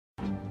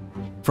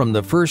From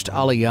the first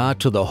Aliyah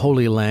to the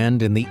Holy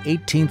Land in the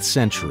 18th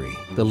century,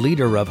 the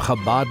leader of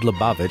Chabad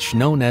Lubavitch,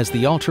 known as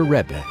the Alter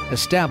Rebbe,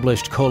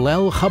 established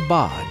Colel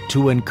Chabad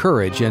to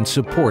encourage and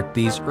support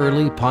these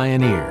early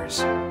pioneers.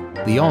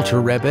 The Alter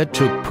Rebbe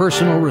took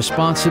personal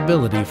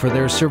responsibility for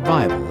their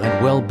survival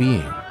and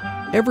well-being.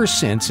 Ever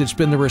since, it's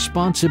been the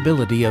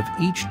responsibility of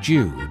each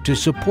Jew to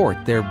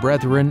support their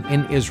brethren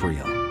in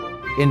Israel.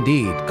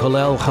 Indeed,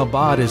 Colel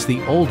Chabad is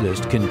the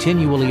oldest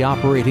continually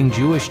operating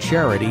Jewish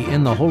charity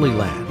in the Holy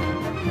Land.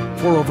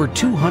 For over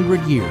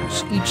 200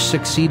 years, each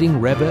succeeding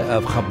Rebbe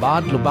of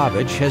Chabad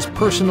Lubavitch has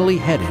personally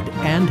headed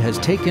and has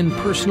taken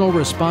personal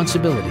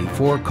responsibility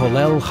for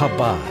Colel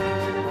Chabad.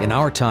 In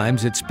our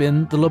times, it's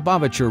been the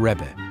Lubavitcher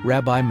Rebbe,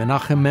 Rabbi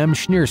Menachem Mem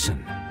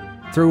Schneerson.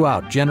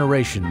 Throughout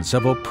generations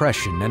of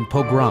oppression and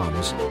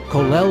pogroms,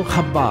 Colel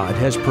Chabad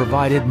has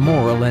provided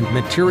moral and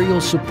material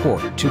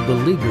support to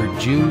beleaguered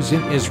Jews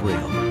in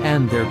Israel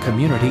and their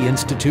community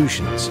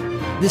institutions.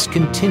 This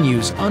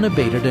continues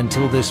unabated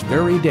until this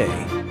very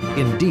day.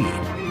 Indeed,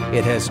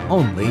 it has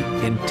only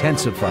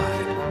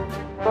intensified.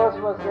 Das,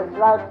 was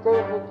bleibt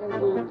täglich in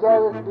die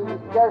Geld, die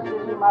Gäste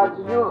im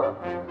Adjura.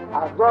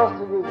 Als das,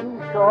 wie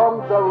hieß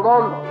schon der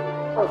Lohn.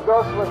 Und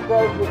das, was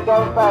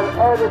getan bei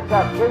Eretz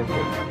Afrika.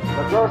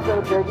 Und das,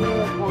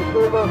 Berlin von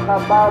Colel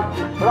Chabad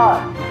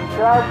gefragt.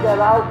 Schreibt der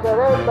alte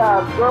Rebbe,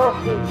 als das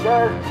ist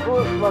der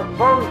Fuß was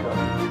Wunder.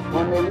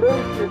 Und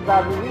Menschen,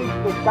 die nicht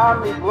getan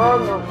mit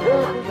Lohn und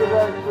Hilfe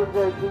gewesen zu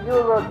der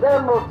Gejura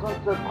Demos und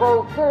zu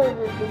Kolke,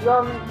 wie die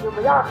Jungen zum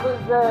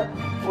Jachese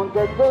und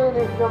der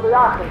Däne zum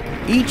Jachese.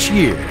 Each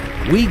year,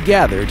 we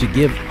gather to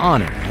give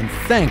honor and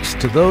thanks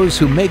to those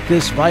who make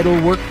this vital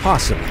work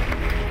possible.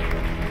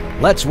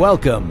 Let's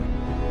welcome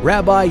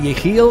Rabbi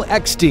Yechiel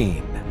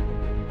Eckstein,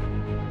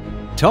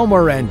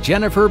 Tomer and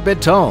Jennifer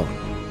Beton,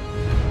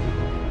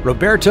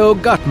 Roberto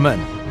Gutman,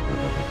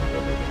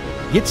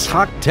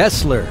 Yitzhak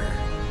Tessler,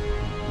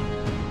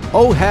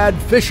 Ohad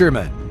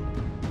Fisherman,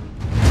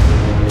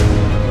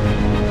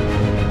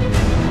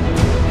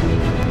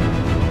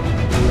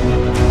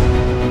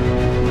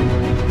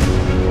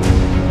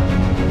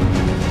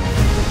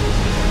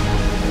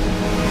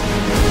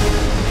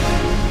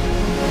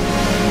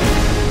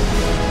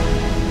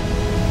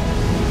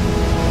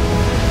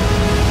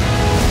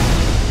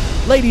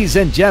 Ladies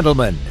and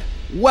gentlemen,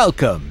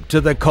 welcome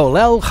to the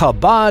Colel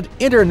Chabad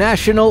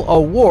International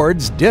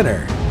Awards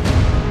Dinner.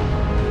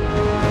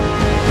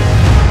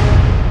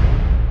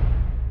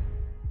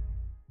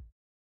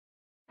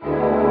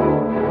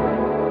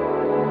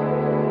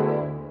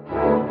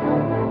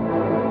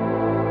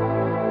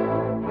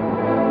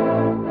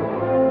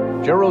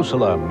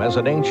 Jerusalem as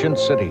an ancient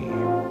city,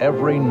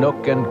 every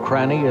nook and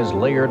cranny is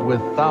layered with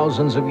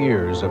thousands of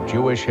years of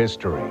Jewish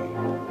history.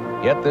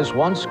 Yet this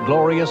once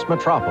glorious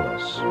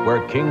metropolis,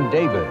 where King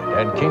David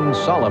and King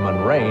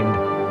Solomon reigned,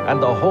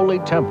 and the Holy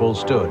Temple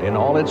stood in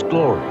all its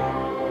glory,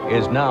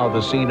 is now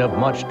the scene of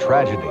much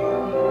tragedy,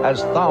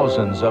 as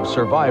thousands of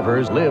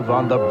survivors live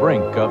on the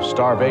brink of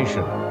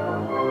starvation.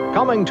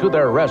 Coming to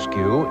their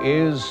rescue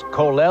is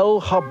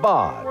Colel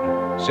Chabad.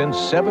 Since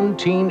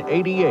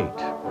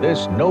 1788,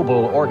 this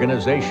noble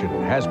organization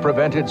has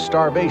prevented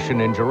starvation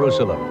in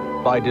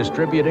Jerusalem by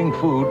distributing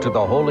food to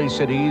the holy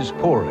city's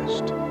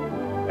poorest.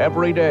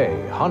 Every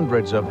day,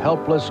 hundreds of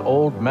helpless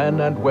old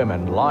men and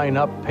women line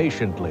up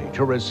patiently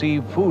to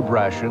receive food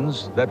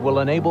rations that will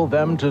enable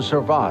them to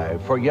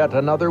survive for yet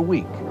another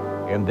week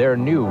in their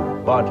new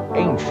but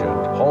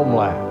ancient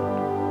homeland.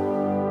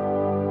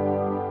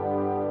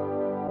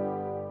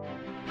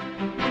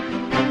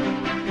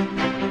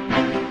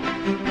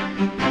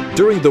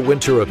 During the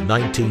winter of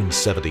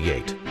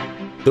 1978,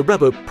 the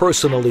Rebbe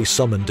personally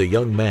summoned a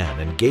young man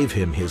and gave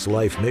him his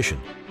life mission: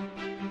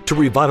 to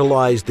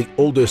revitalize the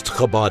oldest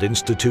Chabad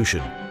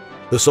institution,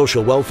 the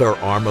social welfare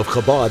arm of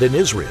Chabad in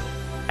Israel,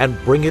 and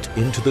bring it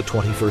into the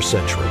 21st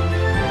century.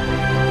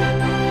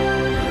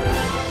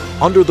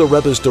 Under the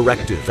Rebbe's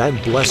directive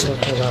and blessing,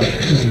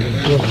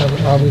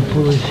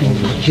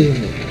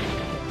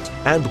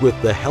 and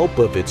with the help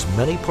of its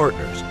many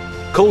partners,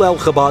 Colel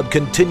Chabad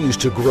continues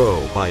to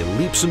grow by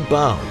leaps and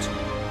bounds,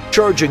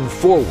 charging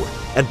forward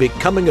and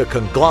becoming a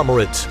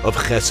conglomerate of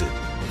chesed.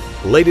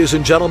 Ladies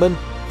and gentlemen,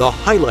 the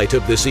highlight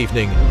of this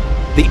evening,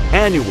 the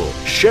annual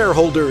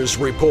Shareholders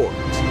Report.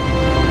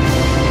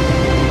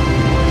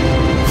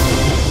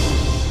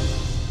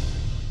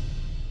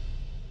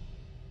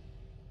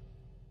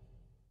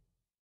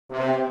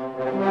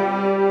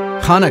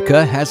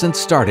 Hanukkah hasn't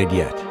started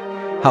yet.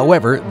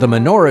 However, the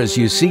menorahs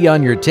you see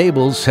on your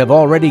tables have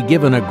already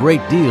given a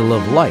great deal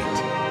of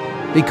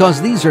light. Because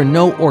these are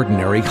no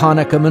ordinary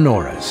Hanukkah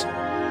menorahs.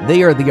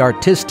 They are the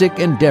artistic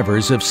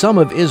endeavors of some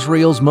of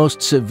Israel's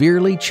most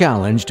severely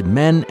challenged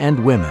men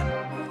and women,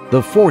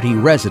 the 40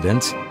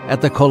 residents at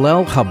the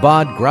Colel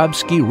Chabad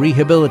Grabsky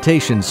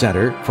Rehabilitation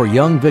Center for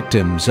young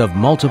victims of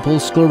multiple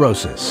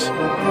sclerosis.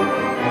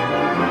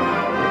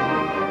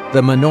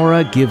 The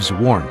menorah gives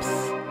warmth,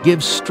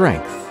 gives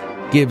strength,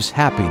 gives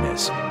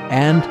happiness,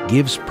 and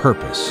gives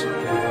purpose.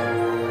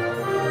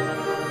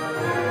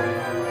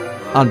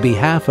 On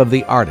behalf of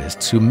the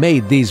artists who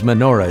made these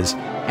menorahs,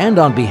 and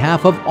on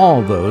behalf of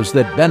all those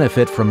that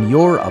benefit from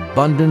your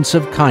abundance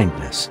of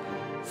kindness,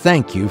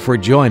 thank you for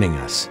joining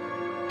us,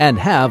 and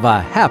have a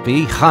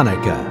happy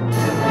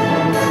Hanukkah.